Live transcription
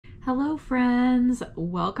Hello friends,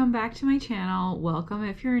 welcome back to my channel. Welcome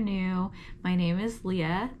if you're new. My name is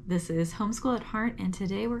Leah. This is Homeschool at Heart, and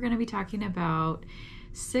today we're going to be talking about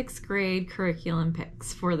 6th grade curriculum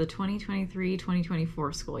picks for the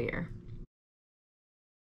 2023-2024 school year.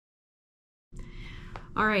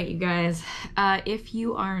 All right, you guys, if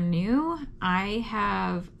you are new, I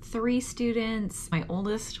have 3 students. My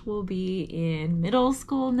oldest will be in middle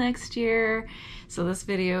school next year, so this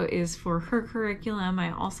video is for her curriculum.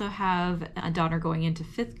 I also have a daughter going into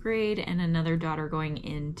 5th grade and another daughter going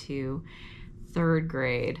into 3rd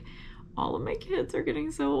grade. All of my kids are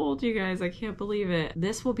getting so old, you guys. I can't believe it.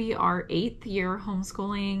 This will be our 8th year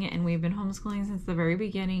homeschooling, and we've been homeschooling since the very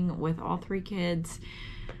beginning with all 3 kids.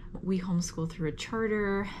 We homeschool through a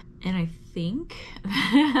charter, and I think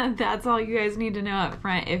that's all you guys need to know up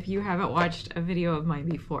front if you haven't watched a video of mine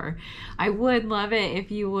before. I would love it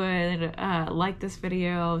if you would like this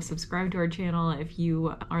video, subscribe to our channel if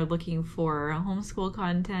you are looking for homeschool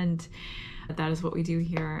content. That is what we do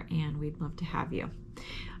here, and we'd love to have you.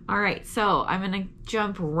 All right, so I'm gonna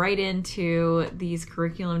jump right into these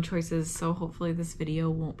curriculum choices, so hopefully this video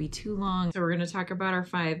won't be too long. So we're gonna talk about our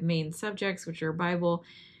 5 main subjects, which are Bible,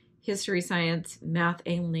 history, science, math,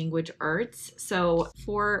 and language arts. So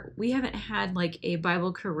we haven't had like a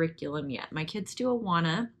Bible curriculum yet. My kids do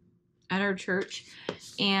Awana at our church,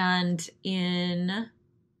 and in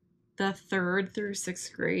the 3rd through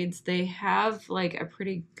 6th grades, they have like a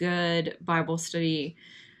pretty good Bible study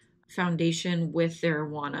foundation with their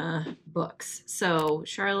Awana books. So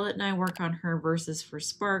Charlotte and I work on her verses for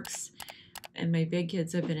Sparks, and my big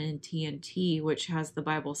kids have been in TNT, which has the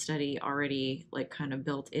Bible study already like kind of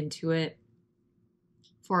built into it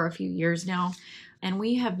for a few years now. And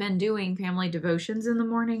we have been doing family devotions in the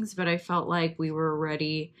mornings, but I felt like we were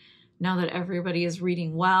ready, now that everybody is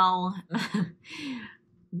reading well,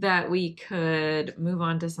 that we could move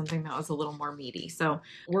on to something that was a little more meaty. So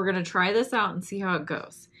we're going to try this out and see how it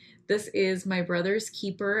goes. This is My Brother's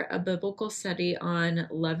Keeper, a biblical study on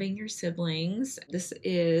loving your siblings. This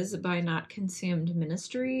is by Not Consumed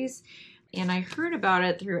Ministries, and I heard about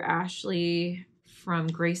it through Ashley from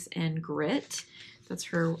Grace and Grit. That's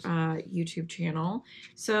her YouTube channel.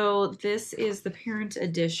 So this is the parent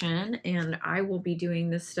edition, and I will be doing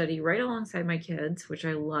this study right alongside my kids, which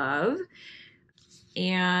I love.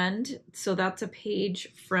 And so that's a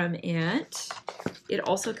page from it. It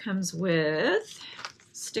also comes with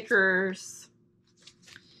stickers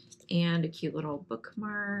and a cute little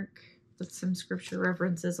bookmark with some scripture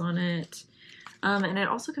references on it. And it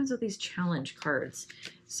also comes with these challenge cards.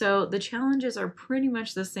 So the challenges are pretty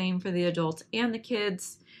much the same for the adults and the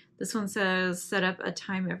kids. This one says, set up a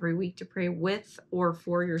time every week to pray with or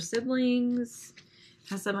for your siblings.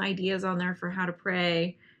 Has some ideas on there for how to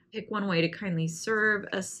pray. Pick one way to kindly serve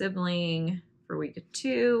a sibling for week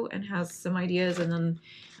 2, and has some ideas. And then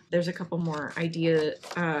there's a couple more ideas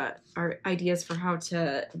for how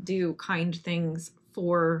to do kind things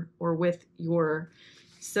for or with your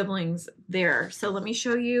siblings there. So let me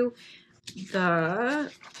show you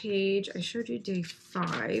the page. I showed you day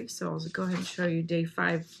 5, so I'll go ahead and show you day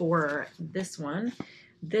 5 for this one.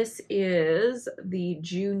 This is the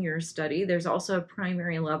junior study. There's also a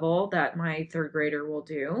primary level that my 3rd grader will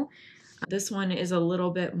do. This one is a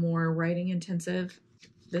little bit more writing intensive.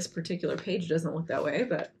 This particular page doesn't look that way,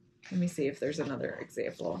 but let me see if there's another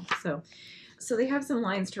example. So they have some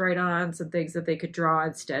lines to write on, some things that they could draw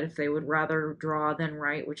instead if they would rather draw than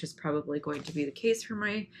write, which is probably going to be the case for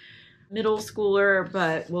my middle schooler,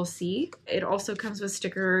 but we'll see. It also comes with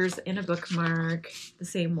stickers and a bookmark, the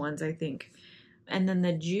same ones, I think. And then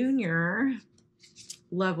the junior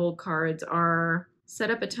level cards are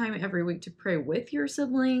set up a time every week to pray with your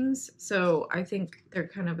siblings. So I think they're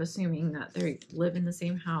kind of assuming that they live in the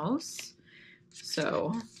same house.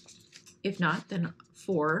 So if not, then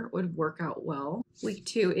 4 would work out well. Week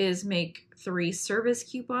 2 is make 3 service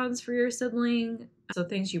coupons for your sibling. So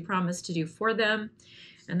things you promise to do for them.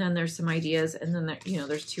 And then there's some ideas, and then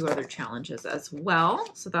there's 2 other challenges as well.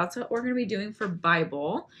 So that's what we're going to be doing for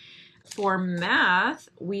Bible. For math,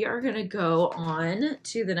 we are going to go on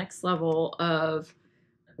to the next level of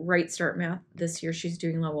Right Start Math. This year she's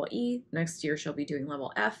doing level E. Next year she'll be doing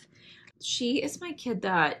level F. She is my kid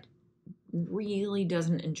that really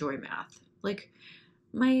doesn't enjoy math. Like,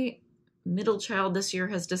 my middle child this year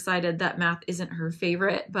has decided that math isn't her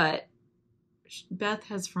favorite, but Beth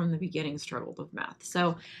has from the beginning struggled with math.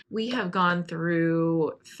 So we have gone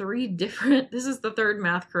through 3 different, this is the 3rd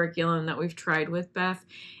math curriculum that we've tried with Beth,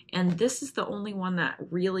 and this is the only one that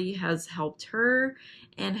really has helped her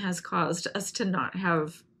and has caused us to not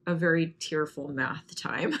have a very tearful math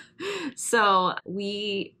time. So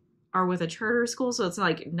we are with a charter school, so it's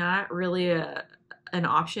like not really an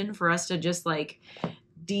option for us to just like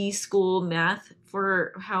de-school math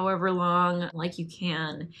for however long, like you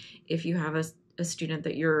can if you have a student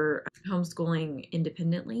that you're homeschooling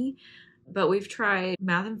independently. But we've tried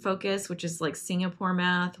Math and Focus, which is like Singapore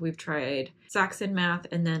math. We've tried Saxon math,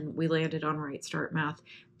 and then we landed on Right Start Math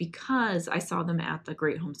because I saw them at the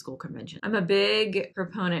Great Homeschool Convention. I'm a big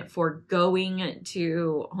proponent for going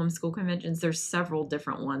to homeschool conventions. There's several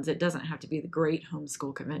different ones. It doesn't have to be the Great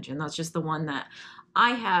Homeschool Convention. That's just the one that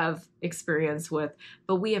I have experience with,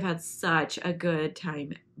 but we have had such a good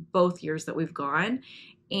time both years that we've gone,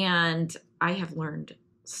 and I have learned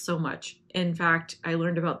so much. In fact, I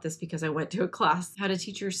learned about this because I went to a class, how to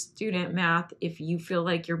teach your student math if you feel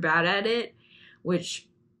like you're bad at it, which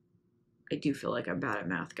I do feel like I'm bad at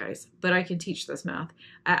math, guys, but I can teach this math.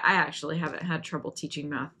 I actually haven't had trouble teaching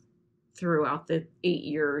math throughout the 8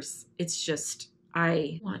 years. It's just,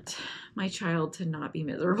 I want my child to not be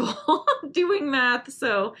miserable doing math.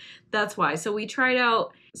 So that's why. So we tried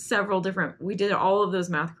out we did all of those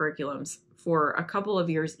math curriculums for a couple of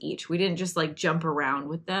years each. We didn't just like jump around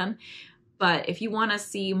with them. But if you want to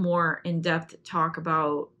see more in-depth talk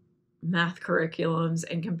about math curriculums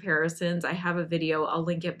and comparisons, I have a video. I'll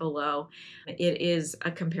link it below. It is a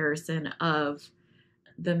comparison of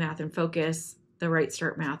the Math and Focus, the Right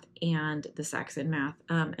Start Math, and the Saxon math.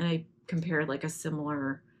 And I compared like a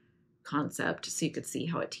similar concept so you could see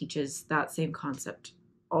how it teaches that same concept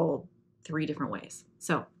all 3 different ways.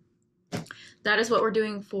 So that is what we're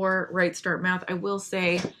doing for Right Start Math. I will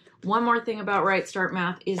say one more thing about Right Start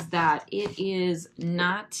Math is that it is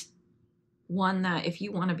not one that if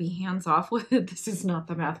you want to be hands-off with it, this is not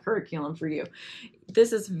the math curriculum for you.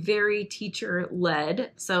 This is very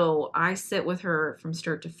teacher-led. So I sit with her from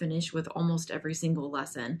start to finish with almost every single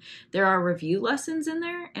lesson. There are review lessons in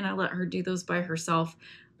there, and I let her do those by herself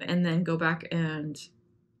and then go back and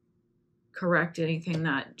correct anything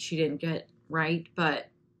that she didn't get right. But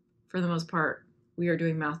for the most part, we are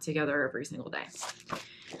doing math together every single day.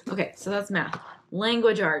 Okay, so that's math.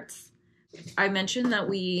 Language arts. I mentioned that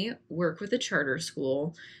we work with a charter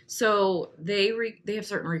school, so they have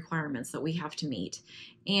certain requirements that we have to meet.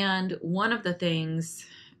 And one of the things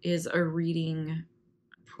is a reading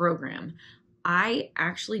program. I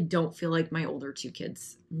actually don't feel like my older 2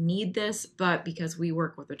 kids need this, but because we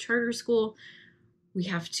work with a charter school, we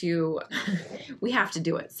have to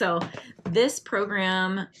do it. So this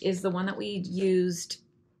program is the one that we used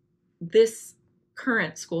this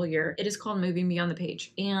current school year. It is called Moving Beyond the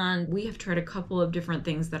Page. And we have tried a couple of different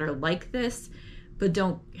things that are like this, but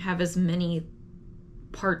don't have as many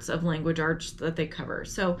parts of language arts that they cover.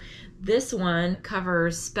 So this one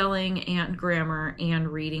covers spelling and grammar and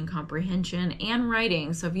reading comprehension and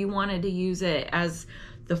writing. So if you wanted to use it as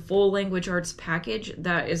the full language arts package,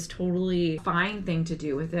 that is totally fine thing to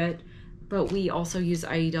do with it. But we also use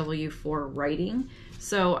IEW for writing.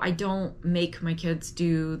 So I don't make my kids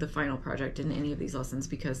do the final project in any of these lessons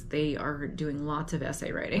because they are doing lots of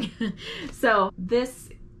essay writing. So this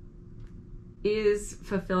is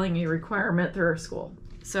fulfilling a requirement through our school.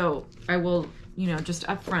 So I will, just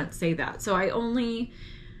upfront say that. So I only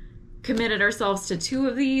committed ourselves to 2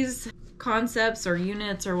 of these concepts or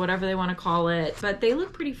units or whatever they want to call it, but they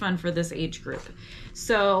look pretty fun for this age group.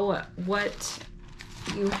 So what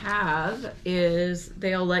you have is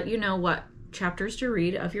they'll let you know what chapters to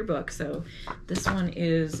read of your book. So this one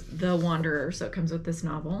is The Wanderer, so it comes with this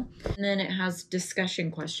novel. And then it has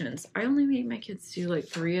discussion questions. I only made my kids do like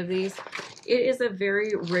 3 of these. It is a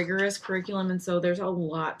very rigorous curriculum, and so there's a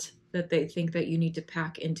lot that they think that you need to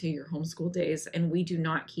pack into your homeschool days, and we do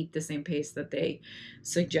not keep the same pace that they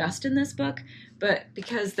suggest in this book, but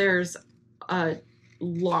because there's a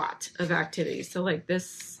lot of activities. So like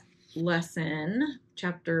this lesson,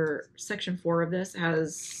 section 4 of this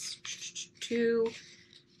has two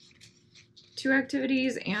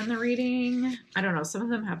activities and the reading. I don't know, some of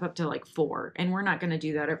them have up to like 4, and we're not going to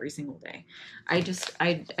do that every single day. I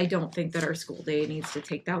don't think that our school day needs to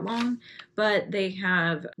take that long, but they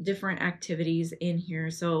have different activities in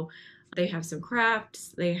here. So they have some crafts,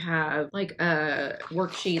 they have like a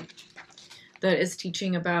worksheet that is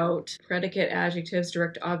teaching about predicate, adjectives,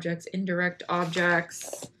 direct objects, indirect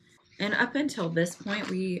objects. And up until this point,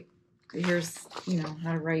 here's,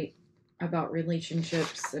 how to write about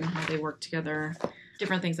relationships and how they work together,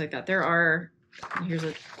 different things like that. Here's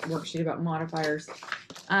a worksheet about modifiers,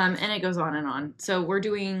 and it goes on and on. So we're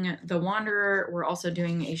doing The Wanderer. We're also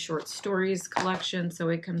doing a short stories collection. So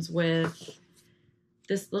it comes with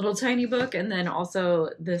this little tiny book and then also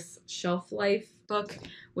this shelf life book,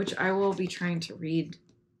 which I will be trying to read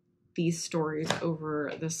these stories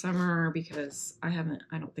over the summer because I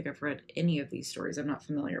don't think I've read any of these stories. I'm not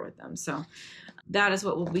familiar with them. So that is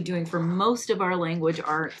what we'll be doing for most of our language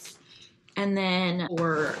arts. And then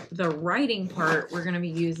for the writing part, we're going to be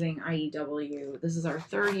using IEW. This is our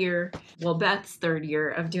third year, well, Beth's third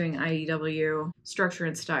year of doing IEW, Structure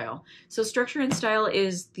and Style. So Structure and Style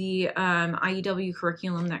is the IEW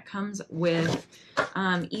curriculum that comes with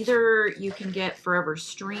either you can get forever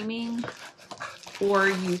streaming or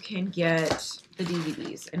you can get the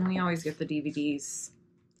DVDs. And we always get the DVDs.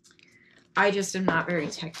 I just am not very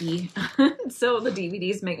techy, so the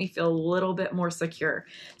DVDs make me feel a little bit more secure.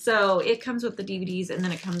 So it comes with the DVDs, and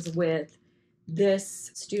then it comes with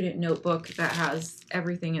this student notebook that has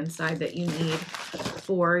everything inside that you need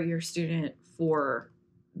for your student for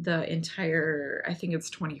the entire, I think it's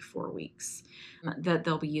 24 weeks that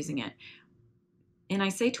they'll be using it. And I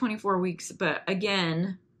say 24 weeks, but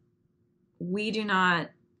again, we do not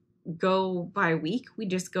go by week, we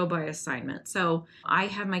just go by assignment. So I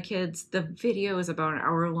have my kids, the video is about an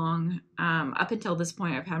hour long. Up until this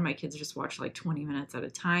point, I've had my kids just watch like 20 minutes at a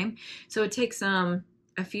time. So it takes a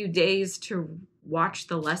few days to watch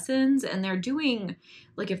the lessons, and they're doing,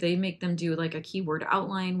 like, if they make them do like a keyword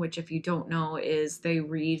outline, which if you don't know is they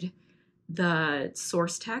read the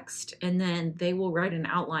source text and then they will write an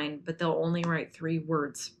outline, but they'll only write 3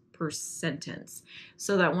 words per sentence,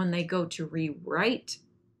 so that when they go to rewrite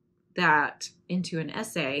that into an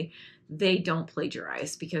essay, they don't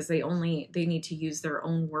plagiarize, because they need to use their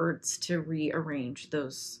own words to rearrange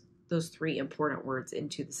those 3 important words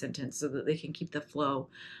into the sentence so that they can keep the flow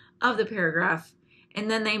of the paragraph. And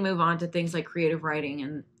then they move on to things like creative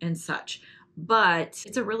writing and such. But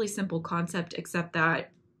it's a really simple concept, except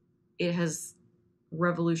that it has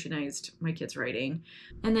revolutionized my kids' writing.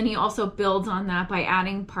 And then he also builds on that by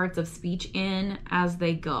adding parts of speech in as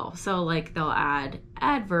they go. So like they'll add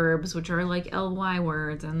adverbs, which are like ly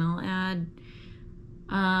words, and they'll add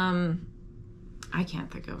I can't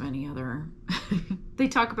think of any other they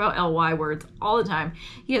talk about ly words all the time.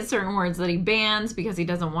 He has certain words that he bans because he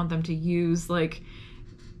doesn't want them to use like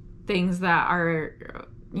things that are,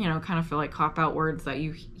 you know, kind of feel like cop-out words that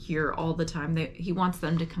you hear all the time. He wants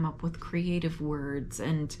them to come up with creative words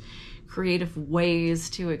and creative ways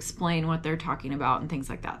to explain what they're talking about and things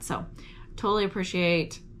like that. So totally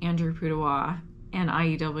appreciate Andrew Pudawa and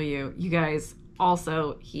IEW. You guys,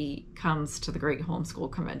 also, he comes to the Great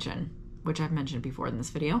Homeschool Convention, which I've mentioned before in this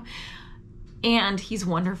video. And he's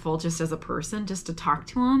wonderful just as a person, just to talk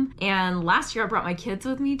to him. And last year I brought my kids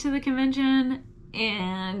with me to the convention,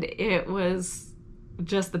 and it was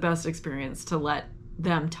just the best experience to let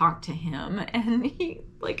them talk to him. And he,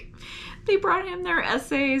 like, they brought him their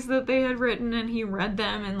essays that they had written, and he read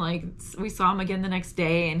them, and like we saw him again the next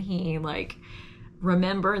day, and he like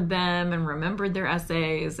remembered them and remembered their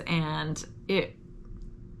essays, and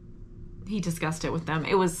he discussed it with them.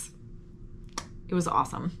 It was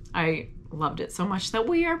awesome. I loved it so much that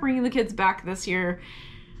we are bringing the kids back this year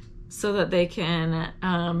so that they can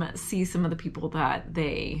see some of the people that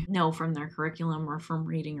they know from their curriculum or from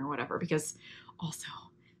reading or whatever. Because also,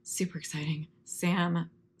 super exciting, Sam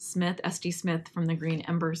Smith, SD Smith from the Green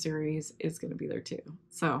Ember series is going to be there too.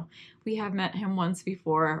 So we have met him once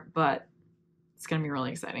before, but it's going to be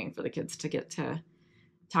really exciting for the kids to get to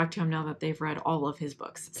talk to him now that they've read all of his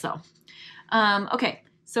books. So, okay,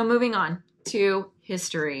 so moving on to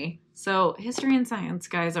history. So history and science,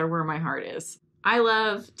 guys, are where my heart is. I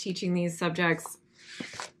love teaching these subjects.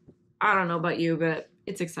 I don't know about you, but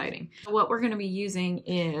it's exciting. What we're going to be using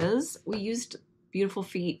is, we used Beautiful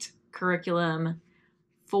Feet curriculum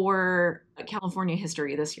for California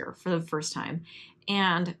history this year for the first time,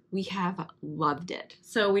 and we have loved it.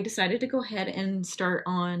 So we decided to go ahead and start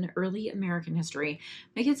on early American history.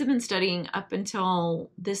 My kids have been studying up until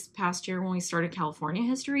this past year when we started California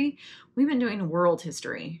history. We've been doing world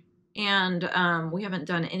history, and we haven't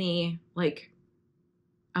done any like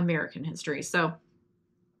American history. So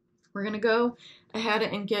we're going to go ahead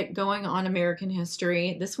and get going on American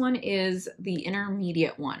history. This one is the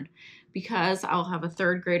intermediate one because I'll have a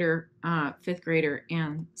 3rd grader, 5th grader,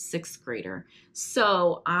 and 6th grader.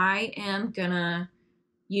 So I am going to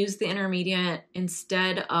use the intermediate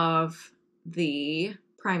instead of the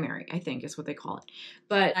primary, I think is what they call it.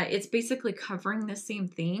 But it's basically covering the same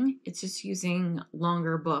thing. It's just using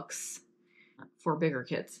longer books for bigger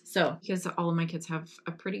kids. So because all of my kids have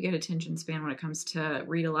a pretty good attention span when it comes to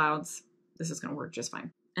read alouds, this is going to work just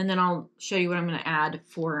fine. And then I'll show you what I'm going to add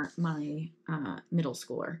for my middle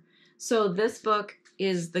schooler. So this book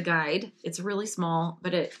is the guide. It's really small,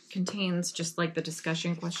 but it contains just like the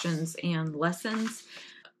discussion questions and lessons.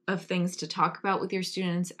 of things to talk about with your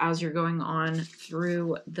students as you're going on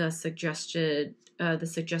through the suggested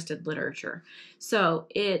literature. So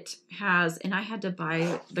it has, and I had to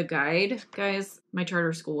buy the guide, guys. My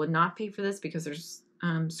charter school would not pay for this because there's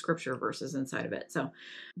scripture verses inside of it. So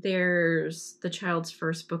there's the child's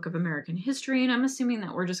first book of American history, and I'm assuming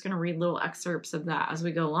that we're just going to read little excerpts of that as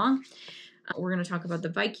we go along. We're going to talk about the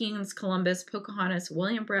Vikings, Columbus, Pocahontas,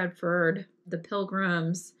 William Bradford, the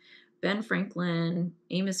Pilgrims, Ben Franklin,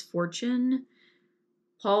 Amos Fortune,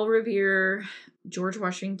 Paul Revere, George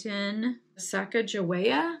Washington,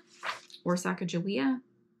 Sacagawea or Sacagawea.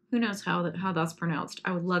 Who knows how that's pronounced?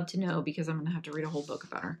 I would love to know because I'm going to have to read a whole book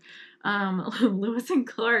about her. Lewis and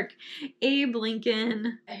Clark, Abe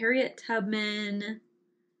Lincoln, Harriet Tubman,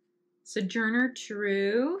 Sojourner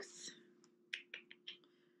Truth.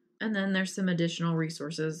 And then there's some additional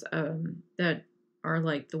resources that are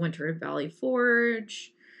like the Winter Valley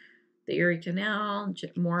Forge, the Erie Canal,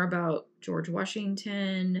 more about George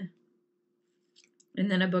Washington, and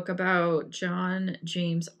then a book about John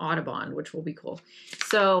James Audubon, which will be cool.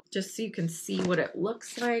 So just so you can see what it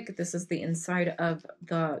looks like, this is the inside of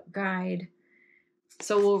the guide.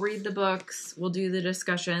 So we'll read the books, we'll do the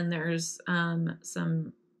discussion. There's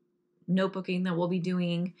some notebooking that we'll be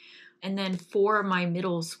doing. And then for my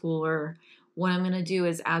middle schooler, what I'm going to do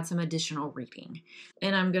is add some additional reading.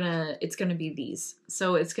 And it's going to be these.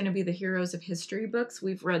 So it's going to be the Heroes of History books.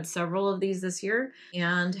 We've read several of these this year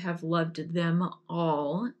and have loved them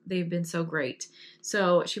all. They've been so great.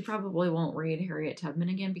 So she probably won't read Harriet Tubman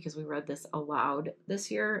again because we read this aloud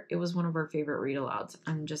this year. It was one of our favorite read alouds.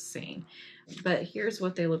 I'm just saying. But here's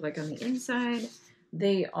what they look like on the inside.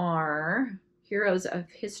 They are Heroes of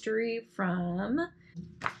History from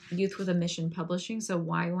Youth with a Mission Publishing. So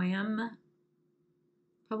YWAM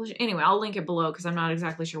Publishing. Anyway, I'll link it below because I'm not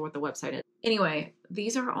exactly sure what the website is. Anyway,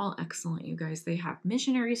 these are all excellent, you guys. They have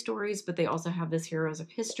missionary stories, but they also have this Heroes of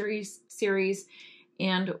History series,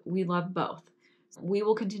 and we love both. We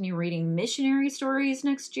will continue reading missionary stories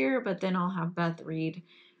next year, but then I'll have Beth read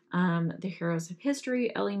the Heroes of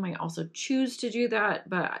History. Ellie might also choose to do that,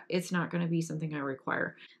 but it's not going to be something I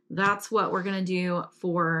require. That's what we're going to do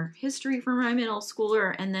for history for my middle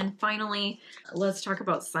schooler. And then finally, let's talk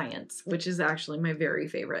about science, which is actually my very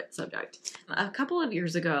favorite subject. A couple of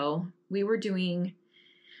years ago, we were doing,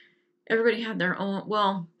 everybody had their own,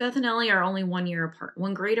 well, Beth and Ellie are only 1 year apart,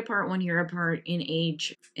 1 grade apart, 1 year apart in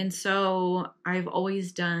age. And so I've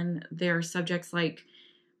always done their subjects like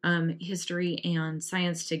history and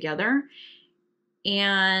science together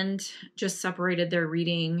and just separated their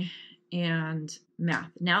reading and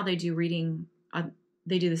math. Now they do reading,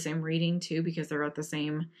 they do the same reading too because they're at the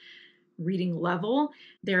same reading level.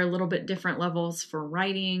 They're a little bit different levels for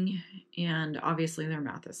writing, and obviously their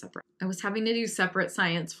math is separate. I was having to do separate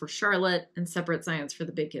science for Charlotte and separate science for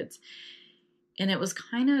the big kids. And it was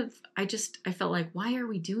kind of, I felt like, why are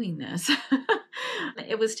we doing this?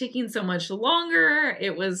 It was taking so much longer.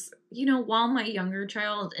 It was, while my younger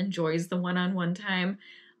child enjoys the one-on-one time,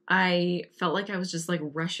 I felt like I was just like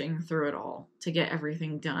rushing through it all to get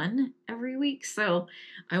everything done every week. So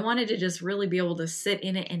I wanted to just really be able to sit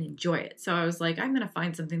in it and enjoy it. So I was like, I'm going to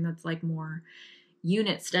find something that's like more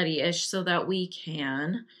unit study-ish so that we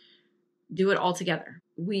can do it all together.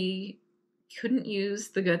 We couldn't use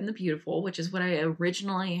The Good and the Beautiful, which is what I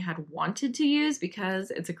originally had wanted to use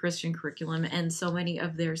because it's a Christian curriculum and so many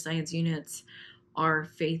of their science units are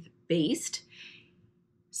faith-based.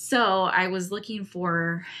 So I was looking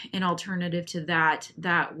for an alternative to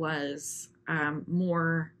that was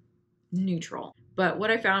more neutral. But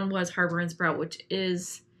what I found was Harbor and Sprout, which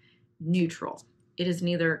is neutral. It is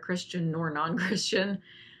neither Christian nor non-Christian.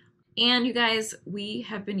 And you guys, we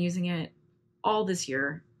have been using it all this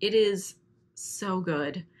year. It is so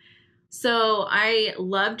good. So I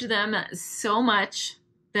loved them so much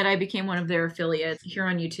that I became one of their affiliates here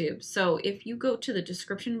on YouTube. So if you go to the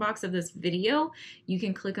description box of this video, you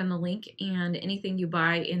can click on the link and anything you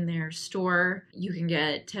buy in their store, you can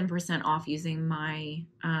get 10% off using my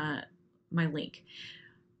link.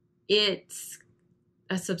 It's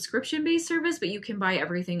a subscription-based service, but you can buy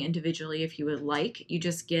everything individually if you would like. You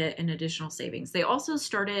just get an additional savings. They also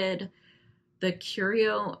started the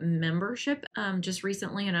Curio membership just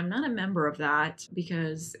recently, and I'm not a member of that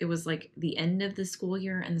because it was like the end of the school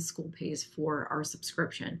year and the school pays for our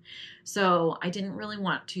subscription. So I didn't really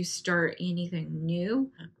want to start anything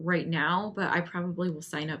new right now, but I probably will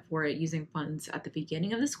sign up for it using funds at the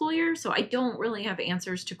beginning of the school year. So I don't really have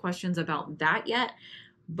answers to questions about that yet,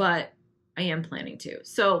 but I am planning to.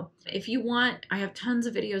 So if you want, I have tons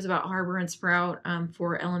of videos about Harbor and Sprout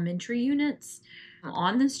for elementary units.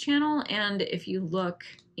 on this channel. And if you look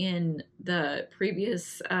in the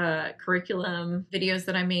previous curriculum videos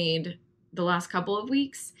that I made the last couple of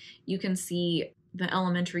weeks, you can see the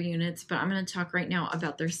elementary units, but I'm going to talk right now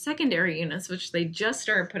about their secondary units, which they just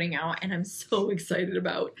started putting out, and I'm so excited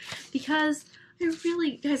about, because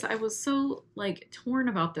guys, I was so like torn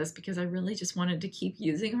about this, because I really just wanted to keep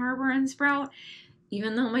using Harbor and Sprout,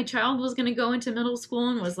 even though my child was going to go into middle school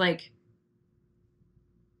and was like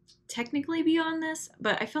technically beyond this.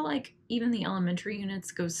 But I felt like even the elementary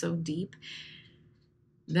units go so deep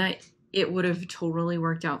that it would have totally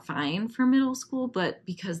worked out fine for middle school, but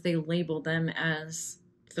because they labeled them as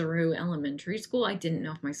through elementary school, I didn't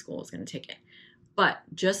know if my school was going to take it. But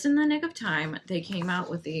just in the nick of time, they came out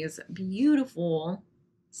with these beautiful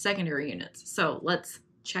secondary units. So let's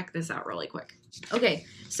check this out really quick. Okay,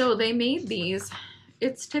 so they made these.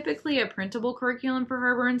 It's typically a printable curriculum for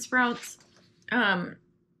Harbor and Sprouts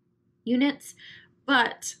units,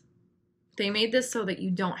 but they made this so that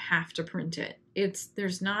you don't have to print it.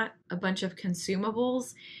 There's not a bunch of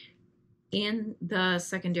consumables in the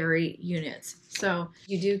secondary units. So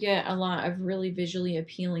you do get a lot of really visually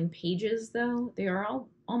appealing pages, though. They are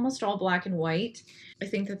almost all black and white. I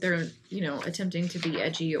think that they're, attempting to be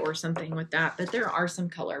edgy or something with that, but there are some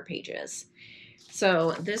color pages.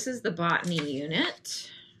 So this is the botany unit.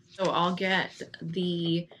 So I'll get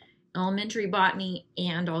the elementary botany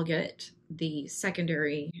and I'll get the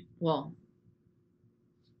secondary, well,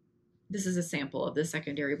 this is a sample of the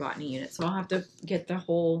secondary botany unit, so I'll have to get the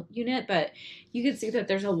whole unit, but you can see that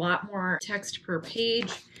there's a lot more text per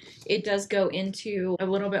page. It does go into a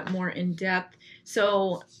little bit more in depth.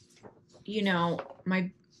 So,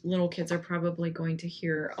 my little kids are probably going to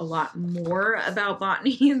hear a lot more about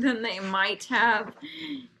botany than they might have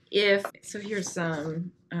so here's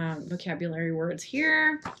some vocabulary words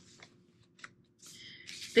here.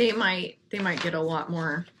 They might get a lot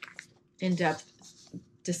more in-depth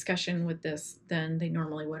discussion with this than they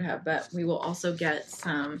normally would have, but we will also get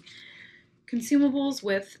some consumables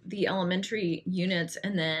with the elementary units,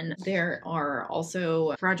 and then there are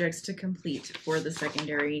also projects to complete for the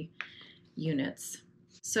secondary units.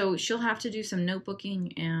 So she'll have to do some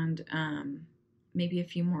notebooking and maybe a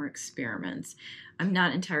few more experiments. I'm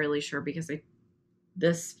not entirely sure, because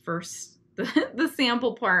the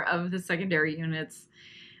sample part of the secondary units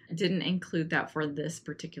didn't include that for this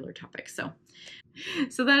particular topic. So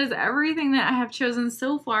that is everything that I have chosen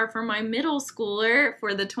so far for my middle schooler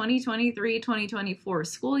for the 2023-2024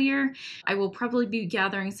 school year. I will probably be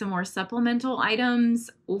gathering some more supplemental items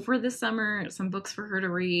over the summer, some books for her to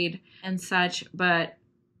read and such, but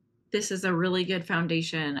this is a really good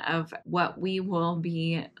foundation of what we will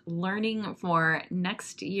be learning for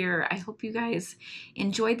next year. I hope you guys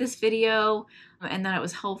enjoyed this video and that it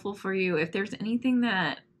was helpful for you. If there's anything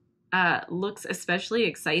that looks especially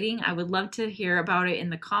exciting, I would love to hear about it in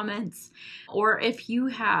the comments. Or if you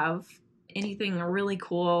have anything really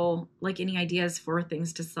cool, like any ideas for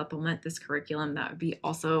things to supplement this curriculum, that would be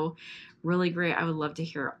also really great. I would love to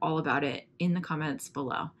hear all about it in the comments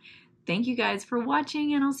below. Thank you guys for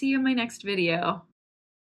watching, and I'll see you in my next video.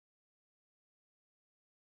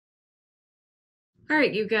 All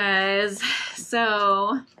right, you guys,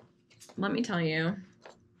 so let me tell you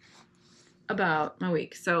about my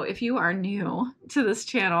week. So if you are new to this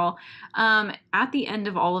channel, at the end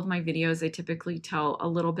of all of my videos, I typically tell a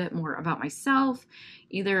little bit more about myself,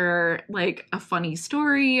 either like a funny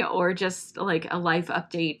story or just like a life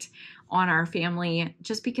update on our family,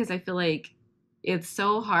 just because I feel like it's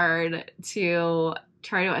so hard to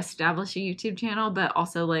try to establish a YouTube channel, but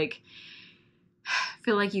also like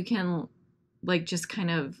feel like you can like just kind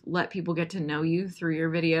of let people get to know you through your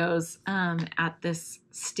videos. At this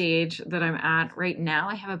stage that I'm at right now,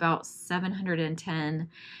 I have about 710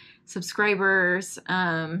 subscribers.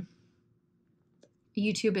 A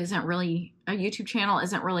YouTube channel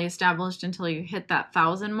isn't really established until you hit that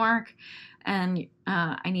 1,000 mark. And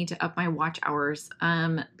I need to up my watch hours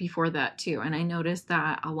before that too. And I noticed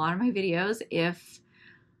that a lot of my videos, if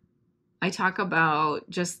I talk about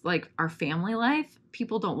just like our family life,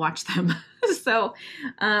 people don't watch them. So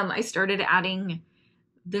I started adding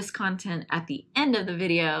this content at the end of the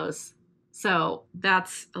videos. So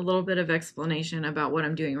that's a little bit of explanation about what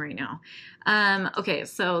I'm doing right now. Okay,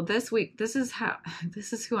 so this week, this is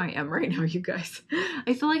who I am right now, you guys.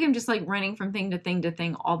 I feel like I'm just like running from thing to thing to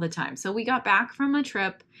thing all the time. So we got back from a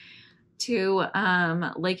trip to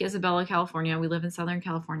Lake Isabella, California. We live in Southern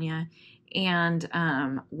California,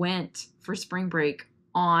 and went for spring break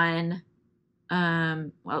on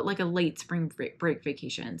well, like a late spring break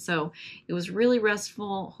vacation. So it was really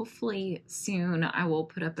restful. Hopefully soon I will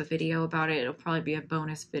put up a video about it. It'll probably be a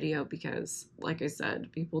bonus video because, like I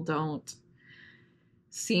said, people don't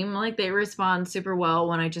seem like they respond super well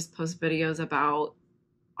when I just post videos about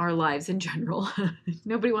our lives in general.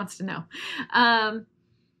 Nobody wants to know,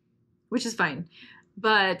 which is fine.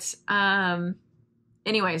 But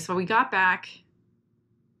anyway, so we got back.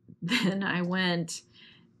 Then I went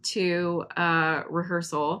to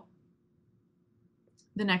rehearsal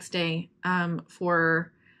the next day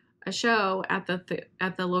for a show at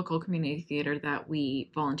the local community theater that we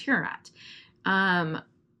volunteer at.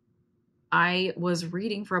 I was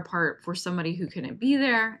reading for a part for somebody who couldn't be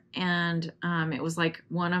there, and it was like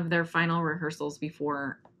one of their final rehearsals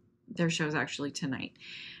before their show's actually tonight.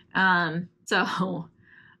 So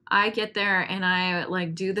I get there and I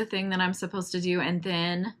like do the thing that I'm supposed to do, and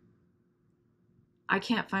then I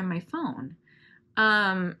can't find my phone.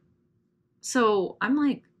 So I'm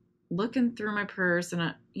like looking through my purse,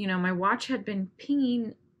 and my watch had been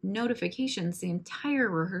pinging notifications the entire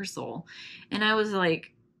rehearsal, and I was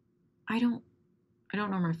like, I don't know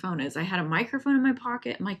where my phone is. I had a microphone in my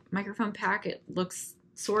pocket, my microphone pack. It looks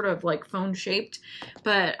sort of like phone shaped,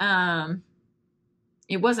 but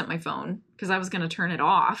it wasn't my phone because I was going to turn it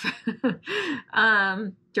off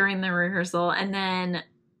during the rehearsal. And then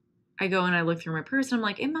I go and I look through my purse, and I'm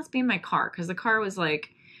like, it must be in my car, because the car was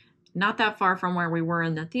like not that far from where we were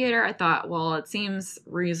in the theater. I thought, well, it seems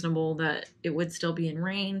reasonable that it would still be in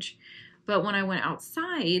range. But when I went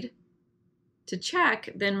outside to check,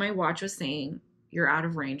 then my watch was saying you're out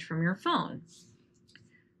of range from your phone.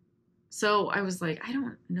 So I was like, I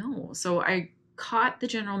don't know. So I caught the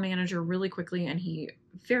general manager really quickly, and he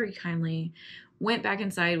very kindly went back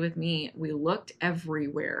inside with me. We looked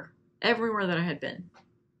everywhere that I had been,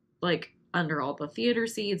 like under all the theater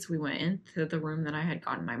seats. We went into the room that I had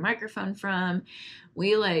gotten my microphone from.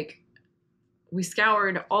 We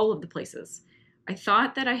scoured all of the places. I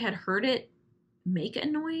thought that I had heard it make a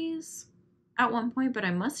noise at one point, but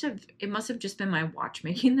it must have just been my watch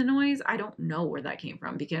making the noise. I don't know where that came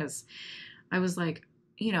from, because I was like,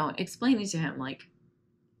 explaining to him, like,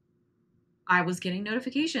 I was getting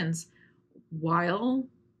notifications while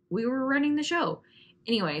we were running the show.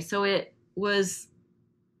 Anyway, so it was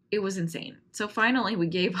insane. So finally we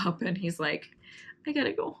gave up, and he's like, I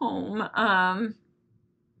gotta go home.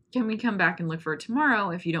 Can we come back and look for it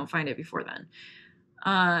tomorrow if you don't find it before then?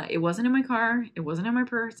 It wasn't in my car. It wasn't in my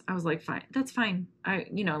purse. I was like, fine, that's fine. I,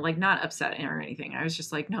 like not upset or anything. I was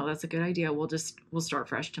just like, no, that's a good idea. We'll start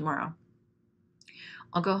fresh tomorrow.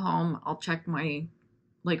 I'll go home. I'll check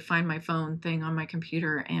find my phone thing on my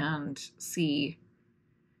computer and see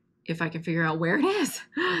if I can figure out where it is.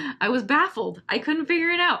 I was baffled. I couldn't figure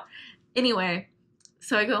it out. Anyway,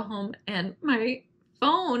 so I go home, and my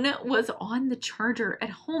phone was on the charger at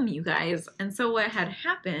home, you guys. And so what had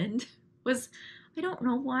happened was, I don't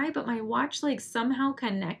know why, but my watch somehow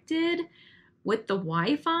connected with the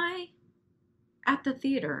Wi-Fi at the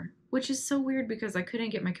theater, which is so weird because I couldn't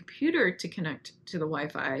get my computer to connect to the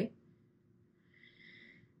Wi-Fi.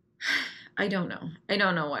 I don't know. I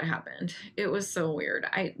don't know what happened. It was so weird.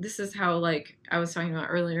 This is how, I was talking about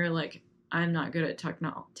earlier, I'm not good at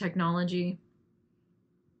technology.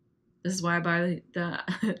 This is why I buy the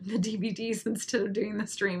DVDs instead of doing the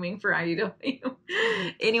streaming for IDW.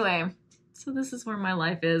 Anyway, so this is where my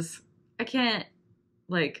life is. I can't,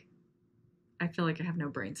 I feel like I have no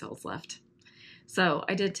brain cells left. So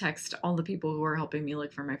I did text all the people who were helping me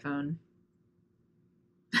look for my phone.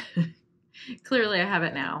 Clearly I have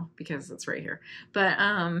it now because it's right here. But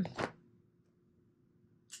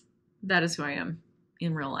that is who I am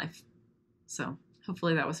in real life. So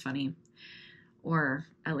hopefully that was funny, or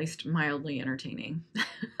at least mildly entertaining.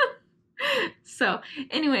 So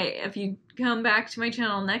anyway, if you come back to my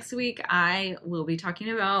channel next week, I will be talking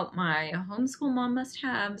about my homeschool mom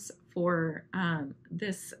must-haves for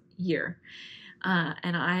this year.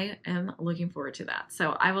 And I am looking forward to that.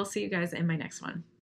 So I will see you guys in my next one.